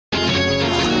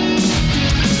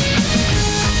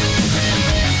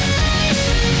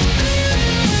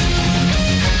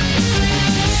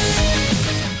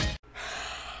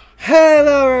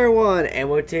everyone, and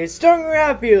welcome to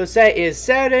Stormlight video. Today is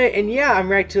Saturday, and yeah, I'm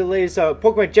reacting to the latest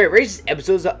Pokemon Generations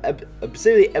episodes,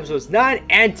 specifically episodes 9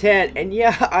 and 10. And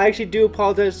yeah, I actually do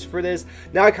apologize for this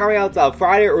not coming out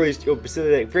Friday, or at least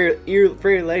specifically like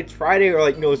very late Friday, or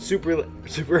like super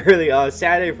early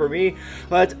Saturday for me.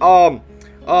 But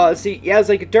let's see, yeah, it's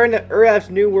like during the early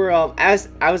afternoon where as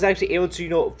I was actually able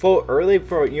to vote early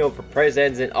for for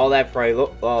presidents and all that for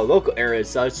local areas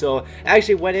and such. So I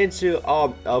actually went into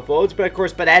votes, but of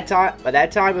course by that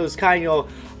time it was kind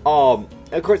of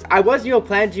of course I was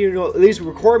planning to at least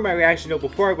record my reaction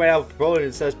before I went out for voting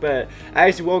and such, but I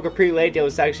actually woke up pretty late. It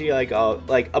was actually like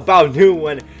about noon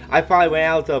when I finally went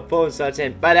out to vote and such,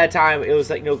 and by that time it was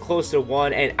like close to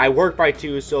 1, and I worked by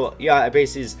 2, so yeah, I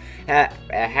basically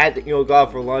had to go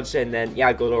out for lunch, and then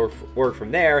yeah, go to work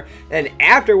from there. And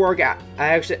after work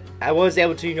I was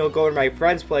able to go to my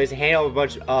friend's place and hang out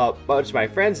with a bunch of my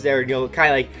friends there,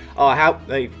 kind of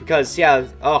because yeah,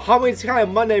 Halloween's kind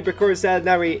of Monday, because I was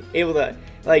not really able to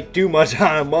do much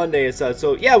on a Monday and stuff.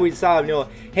 So yeah, we saw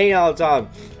hang out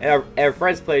at our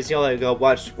friend's place, go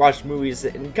watch movies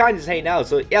and kind of just hang out.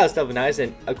 So yeah, stuff was nice,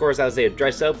 and of course I was able to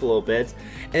dress up a little bit.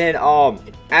 And then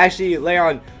actually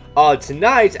later on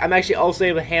tonight I'm actually also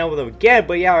able to hang out with them again.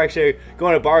 But yeah, we're actually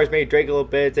going to bars, maybe drink a little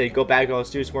bit, and go back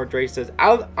and do some more drinks.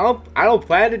 I don't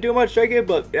plan to do much drinking,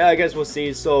 but yeah, I guess we'll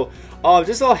see. So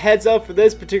just a little heads up for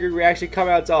this particular reaction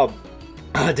coming out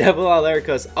definitely a lot later,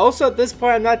 because also at this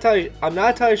point I'm not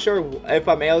entirely sure if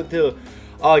I'm able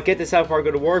to get this out before I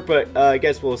go to work, but I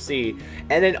guess we'll see.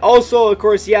 And then also, of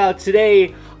course, yeah,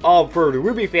 today for the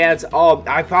Ruby fans,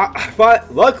 I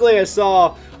thought luckily I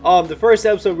saw the first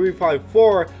episode of Ruby Fine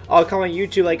 4 come on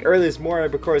YouTube like early this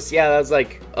morning, because yeah, that was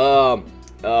like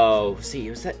see,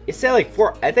 it said like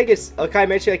 4, I think it's like I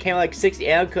mentioned, I came like 6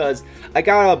 a.m. because I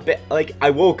got a bit I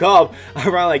woke up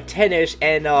around like 10ish,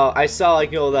 and I saw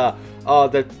like the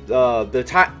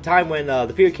time when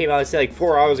the video came out. I said like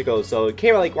 4 hours ago, so it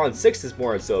came out like around 6 this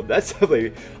morning, so that's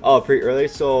definitely pretty early.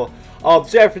 So so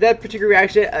yeah, for that particular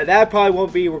reaction, that probably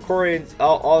won't be recording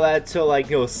all that till like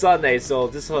Sunday, so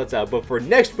just so it's out. But for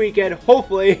next weekend,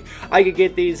 hopefully I can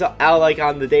get these out like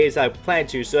on the days I plan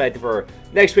to, so that for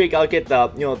next week I'll get the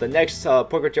the next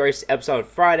Pokemon Generations episode on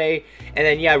Friday, and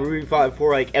then yeah, Ruby Fine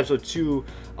for like episode 2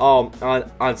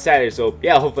 on Saturday. So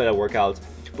yeah, hopefully that'll work out.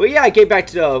 But yeah, I came back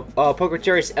to the Pokemon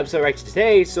Generations episode right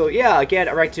today. So yeah, again,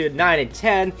 I ranked to 9 and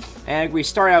 10, and we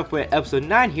start off with episode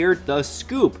 9 here, The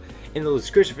Scoop. In the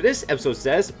description for this episode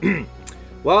says,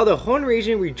 while the Hone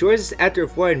region rejoices after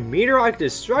avoiding meteoric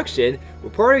destruction,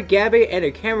 reporter Gabby and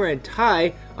her cameraman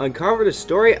Ty uncover the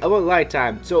story of a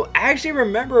lifetime. So I actually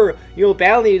remember,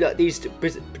 battling these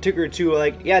particular two,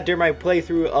 during my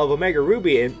playthrough of Omega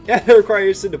Ruby, and yeah, they were quite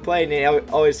interesting to play, and they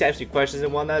always ask you questions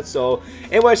and whatnot. So,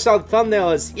 and what I saw the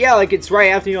thumbnail is, yeah, like it's right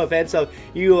after events of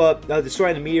you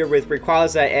destroying the meteor with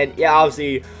Rayquaza, and yeah,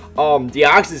 obviously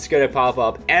Deoxys is gonna pop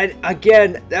up. And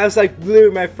again, that was like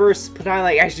literally my first time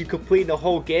actually completing the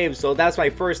whole game, so that's my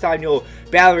first time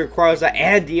battling Rayquaza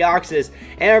and Deoxys.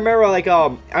 And I remember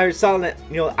I saw that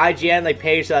IGN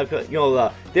page that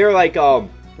they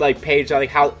were page on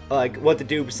how what to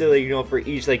do specifically for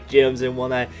each gyms and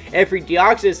whatnot. And for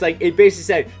Deoxys, it basically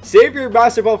said save your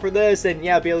master ball for this, and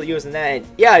yeah, be able to use that. And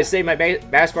yeah, I saved my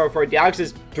master ball for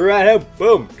Deoxys, threw at him,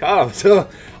 boom, caught him. So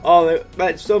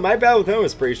so my battle with him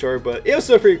was pretty short, but it was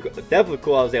still pretty definitely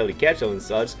cool. I was able to catch him and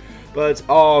such. But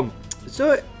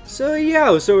so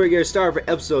yeah, so we're gonna start for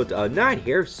episode 9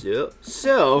 here.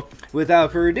 So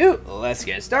without further ado, let's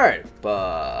get started.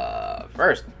 But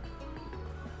first,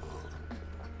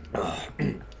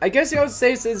 I guess I would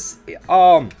say, since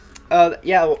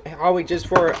yeah, how we just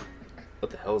for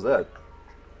what the hell is that?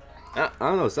 I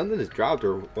don't know, something just dropped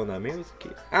or whatnot. Maybe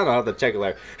I don't know, I'll have to check it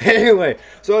later. Anyway,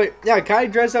 so yeah, kind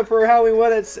of dressed up for Halloween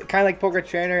one. It's kind of like Pokemon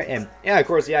Trainer, and yeah, of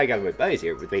course, yeah, I got my buddies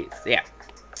here with me. So, yeah.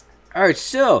 Alright,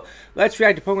 so let's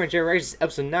react to Pokemon Generations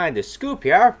episode 9, The Scoop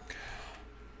here.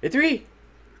 In 3,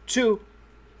 2,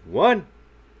 1,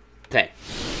 play. Okay.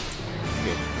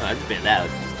 Oh, that's a bit loud.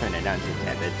 Let's turn that down to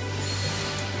a bit.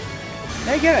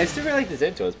 And again, I still really like this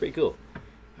intro. It's pretty cool.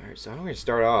 Alright, so I'm going to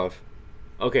start off.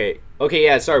 Okay,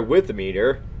 yeah, start with the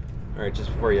meteor. Alright, just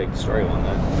before you destroy one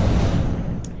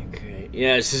then. Okay,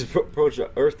 yeah, it's just approach the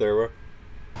Earth there, bro.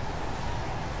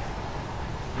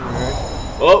 Alright.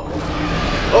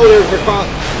 Oh, there's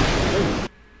Rayquaza.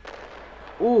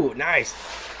 Ooh, nice.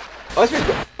 Oh, that's pretty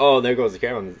cool. Oh, there goes the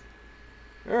camera.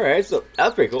 Alright, so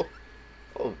that's pretty cool.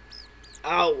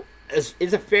 Oh, is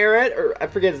it Ferret, or I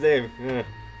forget his name.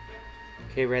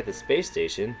 Okay, we're at the space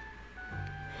station.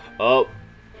 Oh,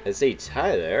 I see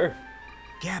Ty there.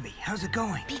 Gabby, how's it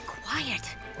going? Be quiet.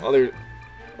 Oh, they're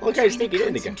all guys sneaking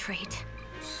in again.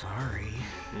 Sorry.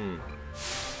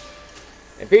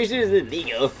 And patient is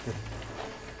illegal.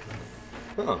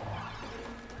 Huh.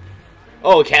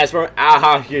 Oh, Casper.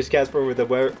 Aha, here's Casper with the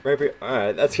weapon.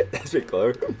 Alright, that's pretty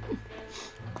clever.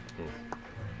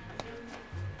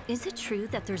 Is it true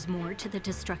that there's more to the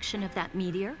destruction of that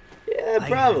meteor? Yeah,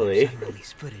 probably. There's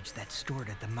unreleased footage that's stored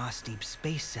at the Moss Deep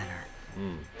Space Center.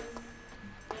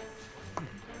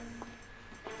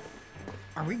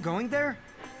 Are we going there?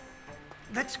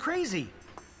 That's crazy.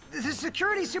 The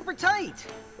security's super tight.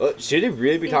 Well, should he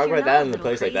really be talking about that in a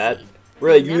place like that? crazy,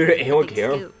 Really, you'll you never get anyone the big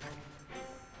care? scoop.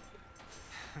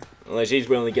 Unless she's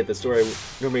willing to get the story.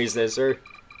 Nobody says her.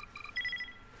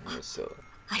 So.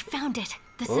 I found it.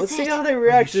 This Well, let's is see it. how they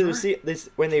react to sure? see this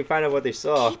when they find out what they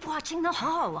saw. Keep watching the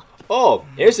hall. Oh,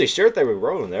 here's the shirt they were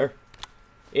rolling there.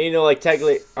 And, you know, like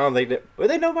technically, I don't think that. Would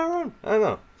they know about Ron? I don't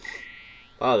know.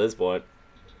 Oh, at this point.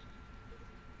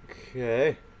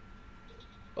 Okay.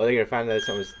 Oh, they're gonna find out that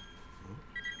someone's.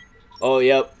 Oh,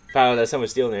 yep. Found out that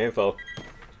someone's stealing their info.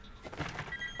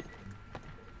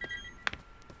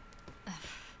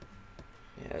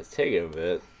 Yeah, it's taking a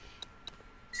bit.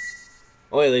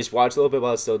 Oh, at least watch a little bit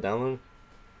while it's still downloading.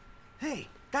 Hey,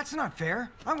 that's not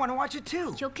fair. I want to watch it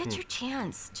too. You'll get your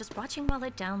chance. Just watching while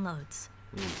it downloads.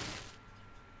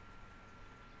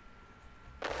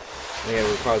 Yeah,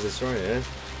 we'll pause the story then.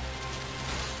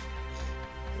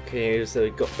 Okay, just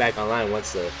go back online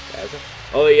once the.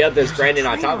 Oh, yep, there's Brandon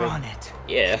on top of on him. it.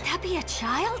 Yeah. Could that be a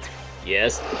child?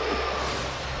 Yes.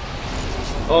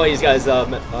 Oh, he's got his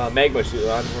magma suit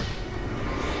on.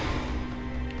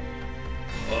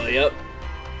 Oh, yep.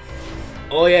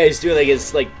 Oh, yeah, he's doing like his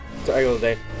triangle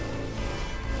thing.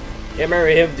 Yeah, I remember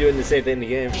him doing the same thing in the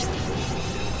game.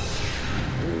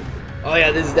 Oh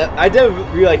yeah, this is that. I did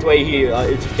really like the way he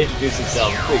introduced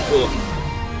himself. Pretty cool.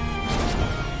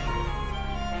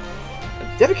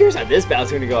 I'm definitely curious how this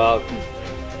battle's gonna go out.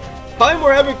 Probably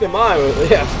more epic than mine, but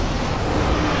yeah.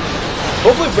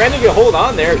 Hopefully Brandon can hold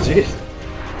on there. Jeez.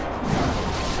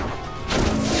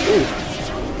 Ooh.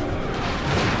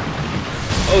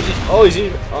 Oh, he's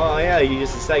using. Oh yeah, he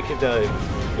just decided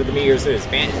with the meteors to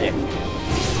expand it.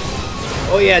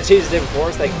 Oh yeah, it changes different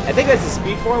forms. Like I think that's the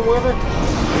speed form, whatever.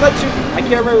 I'm not sure. I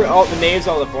can't remember all the names,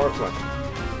 all the forms.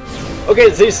 Okay,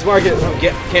 so this is smart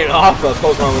getting off of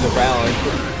Pokemon with the rally.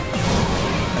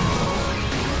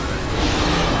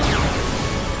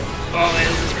 Oh man,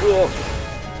 this is cool.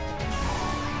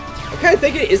 I'm kind of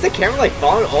thinking, is the camera like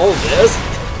following all of this?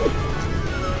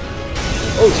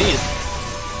 Oh jeez.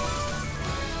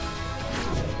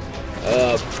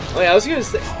 Oh yeah, I was gonna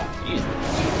say. Jeez.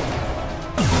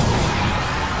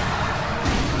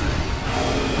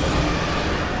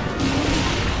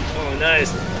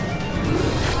 Nice.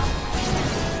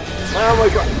 Oh my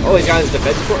god. Oh, he's got his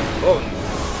defense for it. Oh.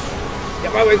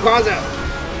 Get my way, claws out.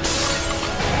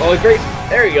 Oh, great.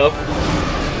 There you go.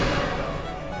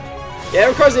 Yeah,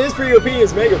 of course it is pretty OP in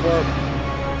his Mega form.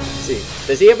 Let's see.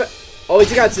 Does he have a... Oh,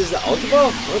 he's got his Ultra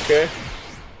Ball? Okay.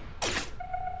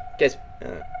 Guess...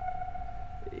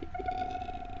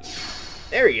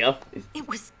 there you go. It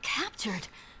was captured.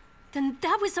 Then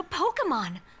that was a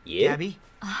Pokemon. Yeah. Gabby?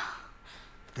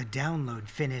 The download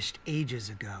finished ages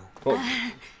ago.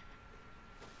 Oh.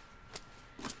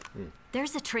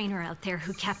 There's a trainer out there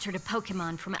who captured a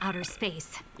Pokemon from outer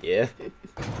space. Yeah.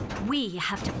 We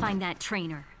have to find that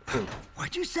trainer.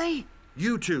 What'd you say?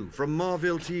 You two from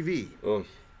Marville TV. Oh.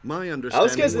 My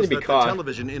understanding guessing was to be that caught. the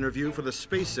television interview for the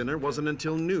Space Center wasn't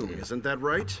until noon, isn't that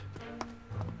right?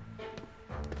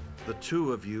 The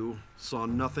two of you saw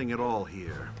nothing at all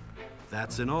here.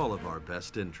 That's in all of our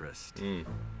best interest.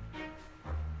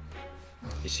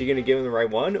 Is she gonna give him the right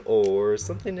one or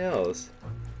something else?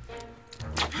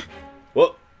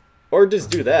 Well, or just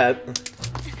do that.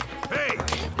 Hey!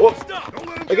 Whoa! Stop! Don't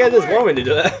let him I get got this away! woman to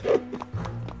do that.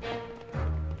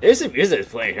 There's some music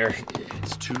playing here.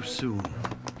 It's too soon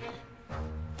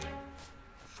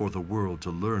for the world to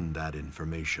learn that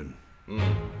information.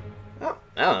 Oh,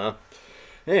 I don't know.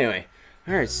 Anyway,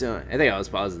 alright, so I think I was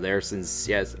paused there since,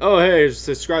 yes. Oh, hey,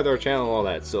 subscribe to our channel and all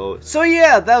that. So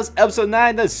yeah, that was episode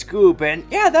 9, the scoop, and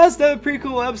yeah, that was a pretty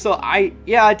cool episode. I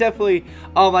definitely,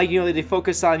 like, you know, they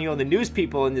focus on, you know, the news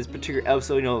people in this particular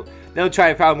episode, you know, they'll try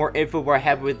and find more info what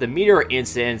happened with the meteor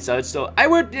incident and such. So I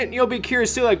would, you know, be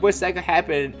curious too, like, what's that gonna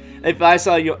happen if I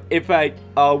saw, you know, if I,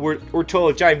 we're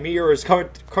told a giant meteor is coming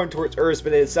towards Earth,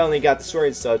 but then it suddenly got destroyed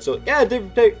and such. So yeah,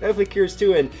 definitely curious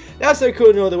too, and that's so cool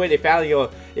to know the way they found, you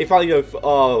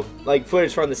know, like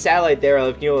footage from the satellite there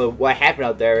of, you know, what happened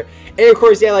out there. And of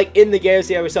course, yeah, like in the games,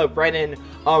 yeah, we saw Brennan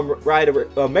ride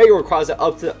a Mega Closet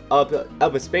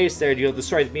up in space there, you know,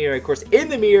 destroying the meteor. Of course, in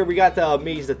the meteor, we got the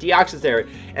meteors, the Deoxys there,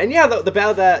 and yeah, the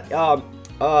battle that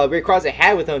Ray Cross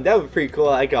had with him. That was pretty cool.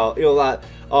 Like you know, a lot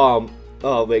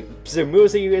like some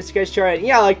moves that you guys try. And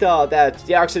yeah, like that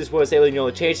Deoxys was able to, you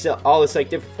know, change all his like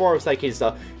different forms, like his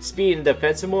speed and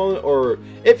defensive mode, or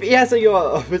if he has like, you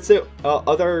know,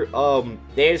 other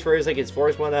names for his like his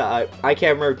force one that I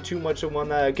can't remember too much of one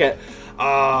that I can't.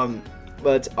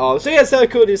 But so yeah, it's so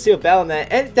cool to see a battle in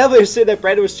that, and definitely see that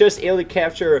Brandon was just able to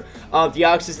capture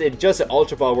Deoxys in just an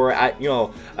Ultra Ball, where I, you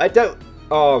know, I don't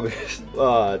so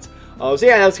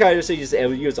yeah, that was kind of just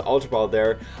able to use the Ultra Ball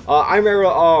there. I remember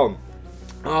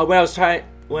when I was trying,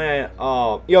 you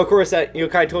know, of course that, you know,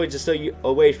 kind of totally just stay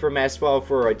away from Master Ball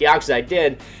for Deoxys, I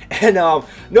did, and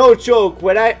no joke,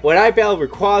 when I battled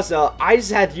Rayquaza, I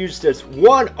just had to use this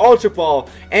one Ultra Ball,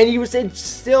 and he was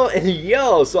still in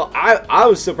yellow, so I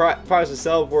was surprised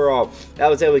myself where I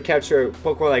was able to capture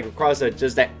Pokemon like Rayquaza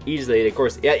just that easily, and of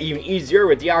course, yeah, even easier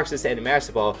with Deoxys and the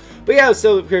Master Ball. But yeah, it was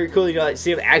still pretty cool, you know, like,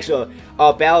 see an actual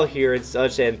battle here and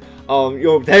such, and you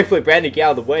know, thankfully Brandon got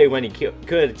out of the way when he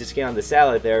could just get on the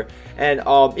salad there, and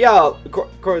yeah, of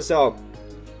course, and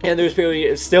there's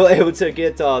people still able to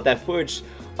get that footage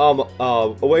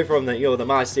away from the, you know, the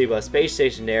Montana space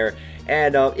station there,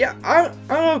 and yeah, I don't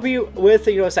know if you with,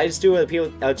 you know, Science do with people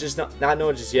just not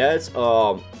knowing just yet.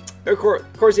 Of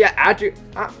course, yeah. After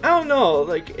I don't know,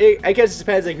 like I guess it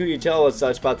depends on who you tell and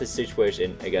such about this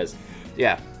situation. I guess,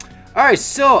 yeah. Alright,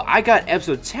 so I got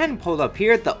episode 10 pulled up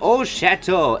here at the Old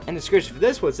Chateau, and the description for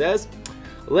this one says,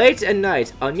 late at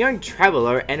night, a young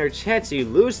traveler and her Chansey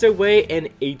lose their way in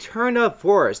Eterna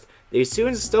Forest. They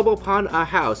soon stumble upon a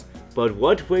house, but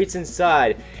what waits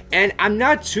inside? And I'm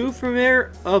not too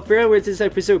familiar with this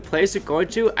specific place they're going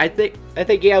to. I think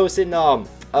yeah, it was in the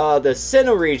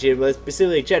Sinnoh region, but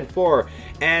specifically Gen 4,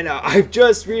 and I've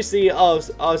just recently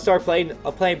started playing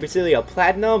specifically a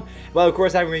Platinum, but of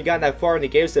course I haven't really gotten that far in the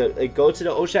game to go to the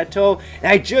Old Chateau,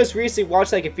 and I just recently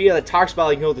watched like a video that talks about,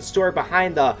 like, you know, the story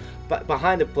behind the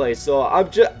place, so I'm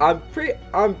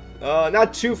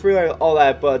not too familiar with all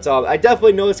that, but I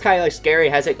definitely know it's kind of like scary.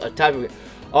 It has like a type of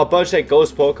a bunch of like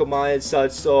ghost Pokemon and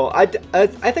such, so I think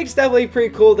it's definitely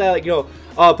pretty cool that, like, you know,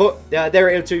 they were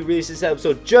able to release this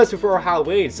episode just before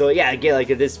Halloween. So yeah, again, like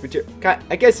this,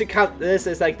 I guess you count this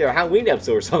as like their Halloween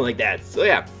episode or something like that. So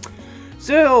yeah,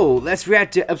 so let's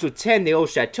react to episode 10, the Old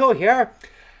Chateau here.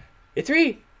 In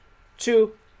 3,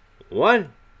 2, 1,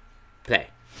 play.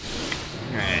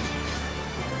 All right,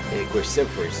 I think we're set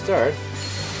for a start.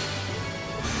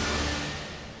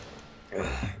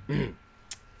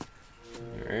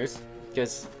 Alright,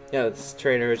 guess, yeah, let's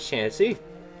trainer Chansey.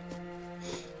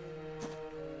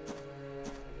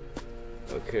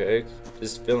 Okay,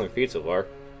 just filling feet so far.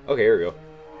 Okay, here we go.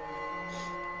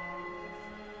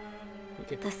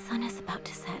 Okay. The sun is about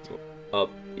to set.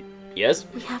 Yes?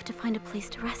 We have to find a place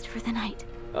to rest for the night.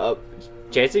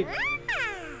 Chansey?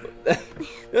 That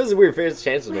was a weird face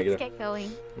Chansey was making. Let's get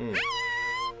going.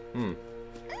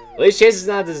 At least Chansey's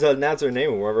not just announce her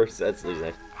name or whatever, so that's at least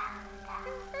nice.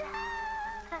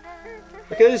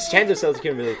 Okay, this Chansey sounds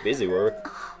kind of really busy, whatever.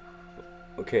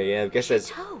 Okay, yeah, I guess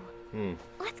that's...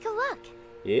 Let's go look.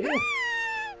 Yeah.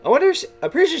 I wonder if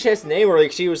I'm pretty sure she has a name, or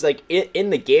like she was like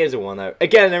in the games or whatnot.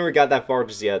 Again, I never got that far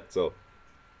just yet, so.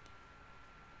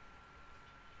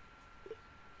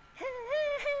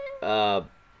 Hi?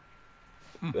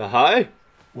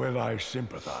 Well, I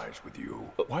sympathize with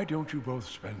you. Why don't you both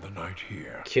spend the night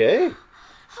here? Okay.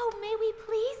 Oh, may we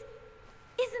please?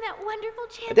 Isn't that wonderful,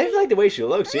 Chansey? I definitely like the way she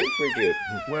looks. She's pretty cute.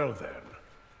 Well then,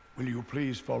 will you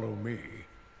please follow me?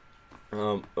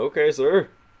 Okay, sir.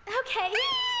 Okay.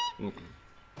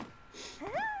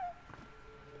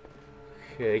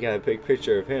 Okay, I got a big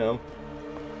picture of him.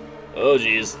 Oh,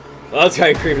 jeez. Well, that's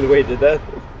kind of creepy the way he did that.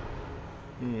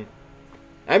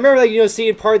 I remember, like, you know,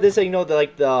 seeing part of this, like, you know,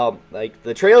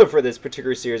 the trailer for this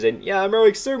particular series, and yeah, I remember,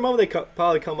 like, certain moment they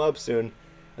probably come up soon,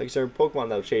 like certain Pokemon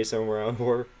that'll chase them around,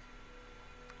 or,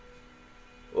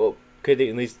 well, could they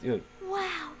at least, you know.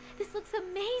 Wow, this looks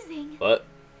amazing. What?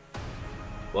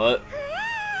 What?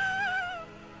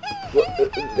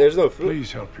 There's no food.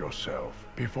 Please help yourself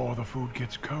before the food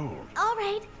gets cold. All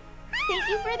right. Thank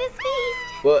you for this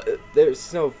feast. Well,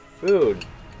 there's no food.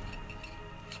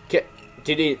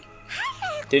 Did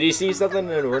he see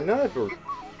something or not?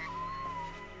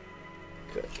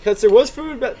 Because there was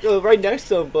food right next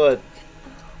to him, but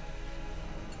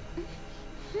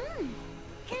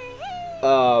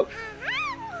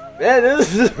man,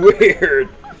 this is weird.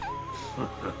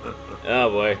 Oh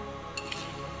boy.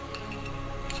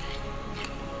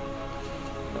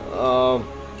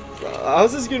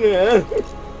 How's this gonna end?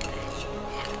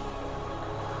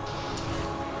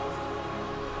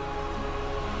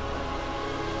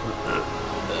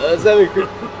 That's having creep.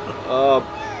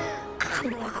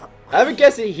 I would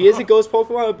guess he is a ghost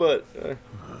Pokemon, but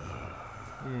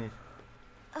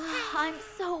I'm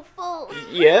so full.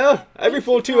 yeah, I'd be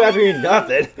full too after eating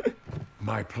nothing.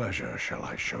 My pleasure. Shall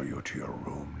I show you to your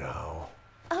room now?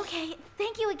 Okay,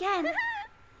 thank you again.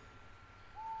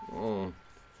 I'm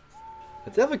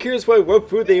definitely curious what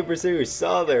food they specifically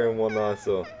saw there and whatnot.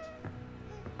 So,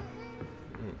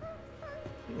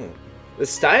 the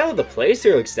style of the place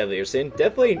here looks definitely interesting.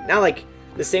 Definitely not like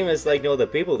the same as like the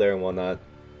people there and whatnot.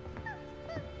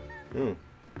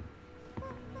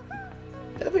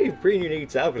 Definitely a pretty unique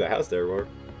style for the house there, Roar.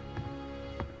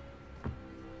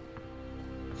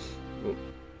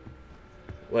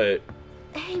 Wait.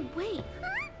 Hey, wait.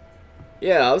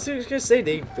 Yeah, I was just gonna say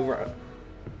they were.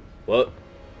 What?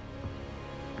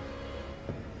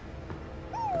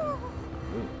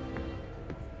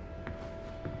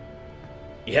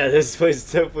 Yeah, this place is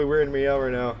definitely weirding me out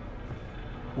right now.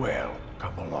 Well,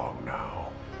 come along now.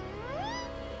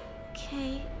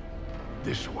 Okay.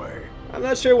 This way. I'm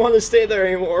not sure I want to stay there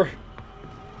anymore.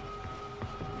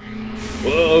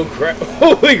 Whoa, crap.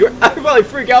 Holy crap. I probably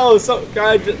freak out if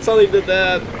something did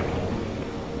that.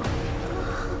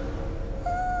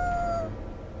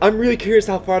 I'm really curious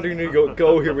how far they're gonna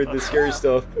go here with this scary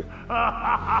stuff.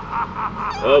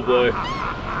 Oh boy.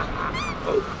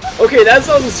 Oh, okay, that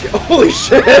sounds scary. Holy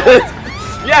shit!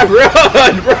 Yeah,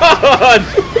 run! Run!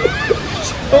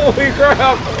 Holy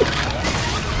crap!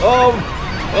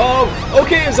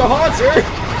 Okay, it's a haunter!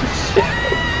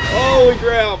 Holy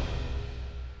crap!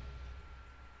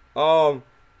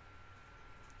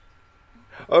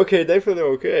 Okay, thankfully they're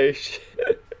okay.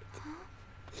 Shit.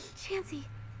 Chansey,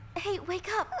 hey, wake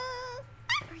up.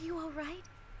 Are you alright?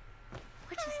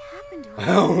 What just happened to us?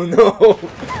 Oh no!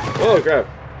 Oh crap!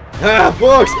 Ah,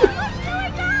 books! Oh my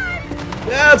god!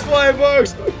 That's flying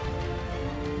books!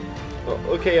 Oh,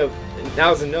 okay,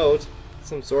 now's a note.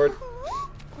 Some sort.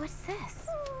 What's this?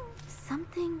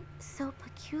 Something so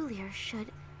peculiar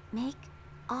should make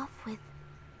off with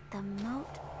the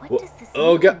moat. What does this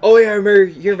oh mean? god! Oh yeah, I remember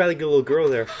hearing about like a little girl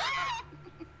there.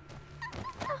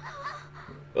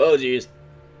 Oh jeez.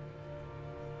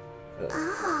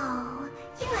 Oh,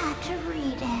 you had to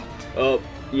read it. Oh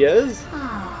yes?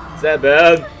 Oh, Is that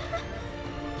bad?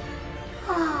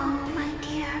 oh my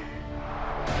dear.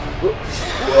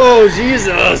 Whoa,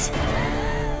 Jesus!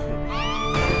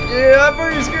 Yeah, I'm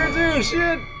pretty scared too.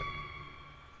 Shit.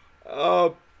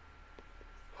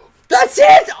 That's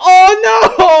it! Oh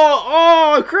no!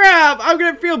 Oh crap! I'm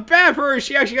gonna feel bad for her.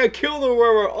 She actually got killed or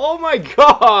whatever. Oh my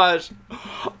gosh!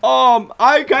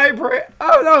 I kind of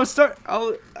oh no!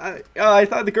 I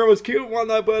thought the girl was cute and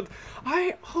whatnot, but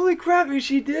holy crap!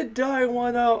 She did die and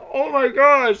whatnot. Oh my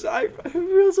gosh! I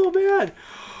feel so bad.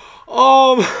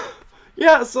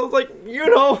 Yeah. So it's like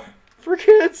for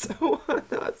kids and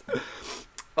whatnot.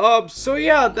 So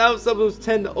yeah, that was episode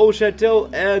 10, the Old Chateau,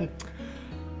 and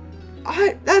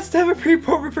that's definitely pretty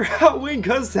appropriate for Halloween,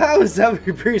 because that was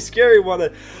definitely pretty scary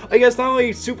one. I guess not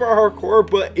only super hardcore,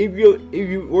 but if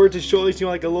you were to show this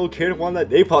like a little kid one, that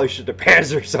they probably shit their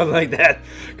pants or something like that.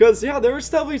 Because yeah, there was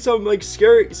definitely some like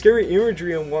scary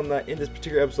imagery and whatnot in this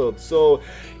particular episode. So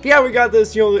yeah, we got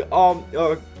this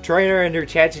trainer and her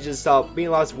Chansey just being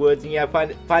lost woods, and yeah,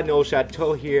 find an old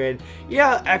chateau here, and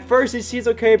yeah, at first it seems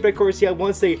okay, but of course yeah,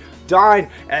 once they dine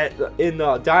in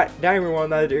the dining room,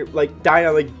 they're like dying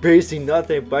on like basically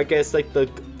nothing. But I guess like the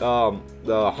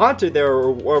haunter there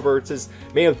or whatever just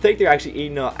made them think they're actually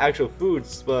eating actual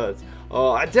foods. But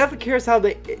I definitely curious how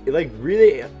they like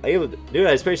really able to do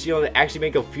that, especially they actually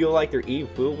make them feel like they're eating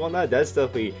food and whatnot. That's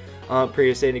definitely pretty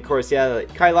insane. Of course, yeah,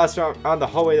 like, kind of lost on the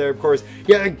hallway there. Of course,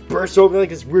 yeah, like burst open like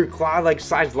this weird cloud like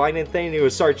size lightning thing, and it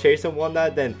would start chasing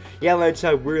whatnot. Then yeah, like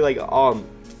a weird like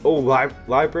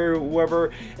library or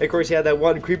whatever. And of course, yeah, that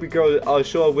one creepy girl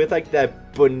show up with like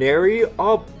that Bonary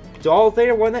doll thing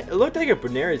or whatnot. It looked like a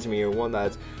Bonary to me or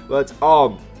whatnot. But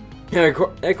and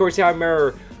of course, yeah, I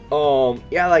remember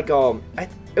yeah, like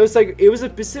it was a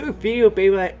specific video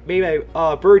made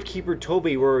by Bird Keeper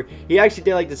Toby, where he actually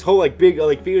did like this whole like big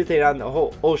like video thing on the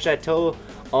whole old chateau,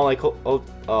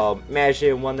 mansion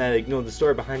and one that like the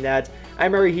story behind that. I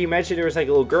remember he mentioned there was like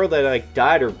a little girl that like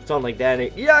died or something like that.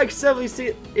 And yeah, I can definitely see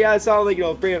it. Yeah, I saw like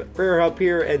bring her up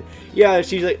here, and yeah,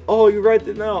 she's like, oh, you're right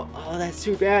there now. Oh, that's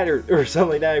too bad or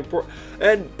something like that.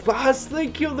 And possibly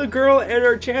kill the girl and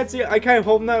her Chansey. I kind of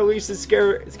hope not, at least to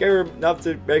scare her enough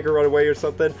to make her run away or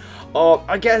something.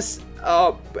 I guess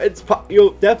it's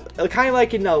kind of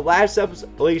like in the last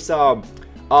episode, at least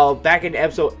back in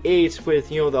episode 8 with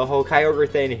the whole Kyogre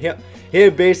thing.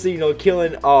 Him basically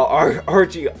killing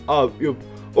Archie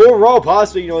overall,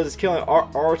 possibly, you know, just killing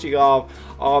Archie off.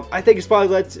 I think it's probably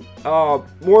led to,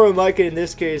 more than likely in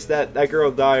this case that that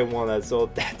girl died and whatnot. So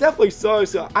that definitely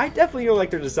sucks. So I definitely don't like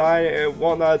their design and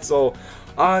whatnot. So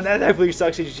that definitely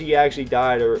sucks that she actually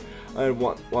died and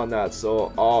whatnot.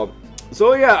 So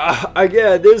yeah,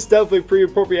 again, this is definitely a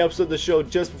pretty appropriate episode of the show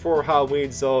just before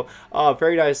Halloween. So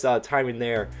very nice timing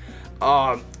there.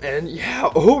 And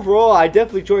yeah, overall, I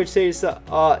definitely enjoyed today's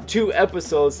 2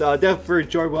 episodes. Definitely very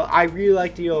enjoyable. I really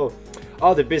liked the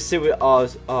all the specific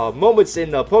moments in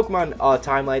the Pokemon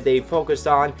timeline they focused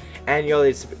on, and you know,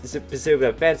 the specific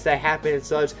events that happened and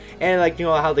such, and like, you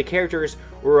know, how the characters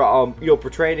were you know,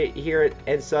 portrayed it here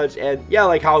and such, and yeah,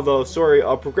 like how the story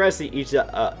progressed in each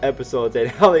episode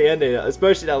and how they ended,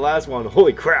 especially that last one.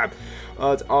 Holy crap!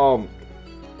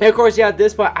 And of course, yeah, at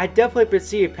this point, I definitely could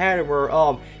see a pattern where,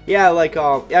 yeah, like,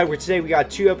 yeah, today we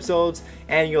got 2 episodes,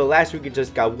 and, you know, last week we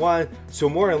just got 1, so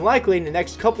more than likely, in the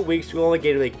next couple weeks, we'll only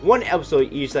get, like, 1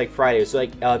 episode each, like, Friday, so,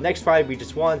 like, next Friday we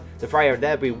just 1, the Friday after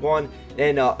that we 1,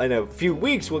 then, in a few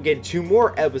weeks, we'll get 2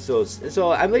 more episodes, and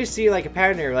so I'm really seeing, like, a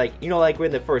pattern here, like, you know, like,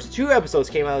 when the first 2 episodes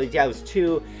came out, like, yeah, it was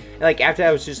 2, and, like, after that,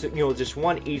 it was just, you know, just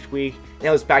 1 each week, and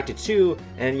it was back to 2,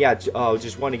 and, yeah,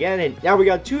 just 1 again, and now we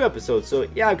got 2 episodes, so,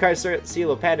 yeah, I'm kind of starting to see a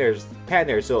little pattern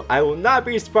there, so I will not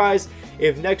be surprised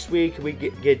if next week we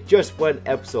get just 1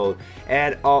 episode.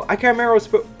 And I can't remember,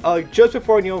 just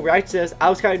before, you know, reacting to this, I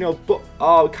was kind of, you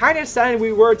know, kind of excited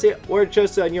we were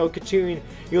just you know, continuing,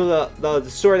 you know, the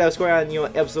story that was going on, you know,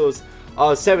 episodes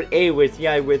 7, 8 with,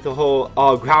 yeah, with the whole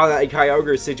Ground and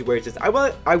Kyogre situations. I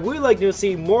would like to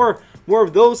see more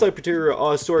of those like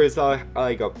particular stories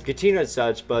like continue and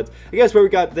such, but I guess what we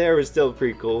got there was still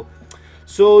pretty cool.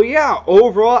 So yeah,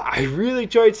 overall, I really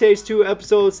enjoyed today's 2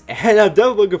 episodes, and I'm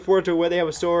definitely looking forward to what they have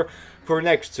in store for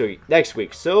next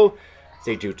week. So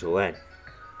stay tuned till then.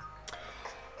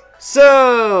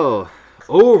 So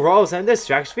overall, is that this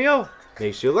Strax video?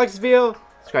 Make sure you like this video,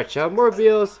 subscribe to more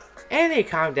videos, and then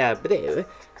comment down below.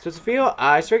 So this video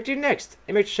I strike you next,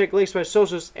 and make sure to check links to my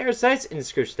socials and sites in the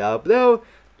description down below.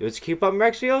 Do to keep up my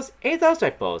next videos and thoughts I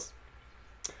post.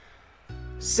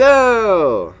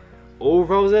 So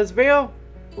overall, is this video.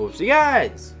 We'll see you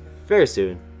guys very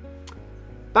soon.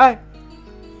 Bye.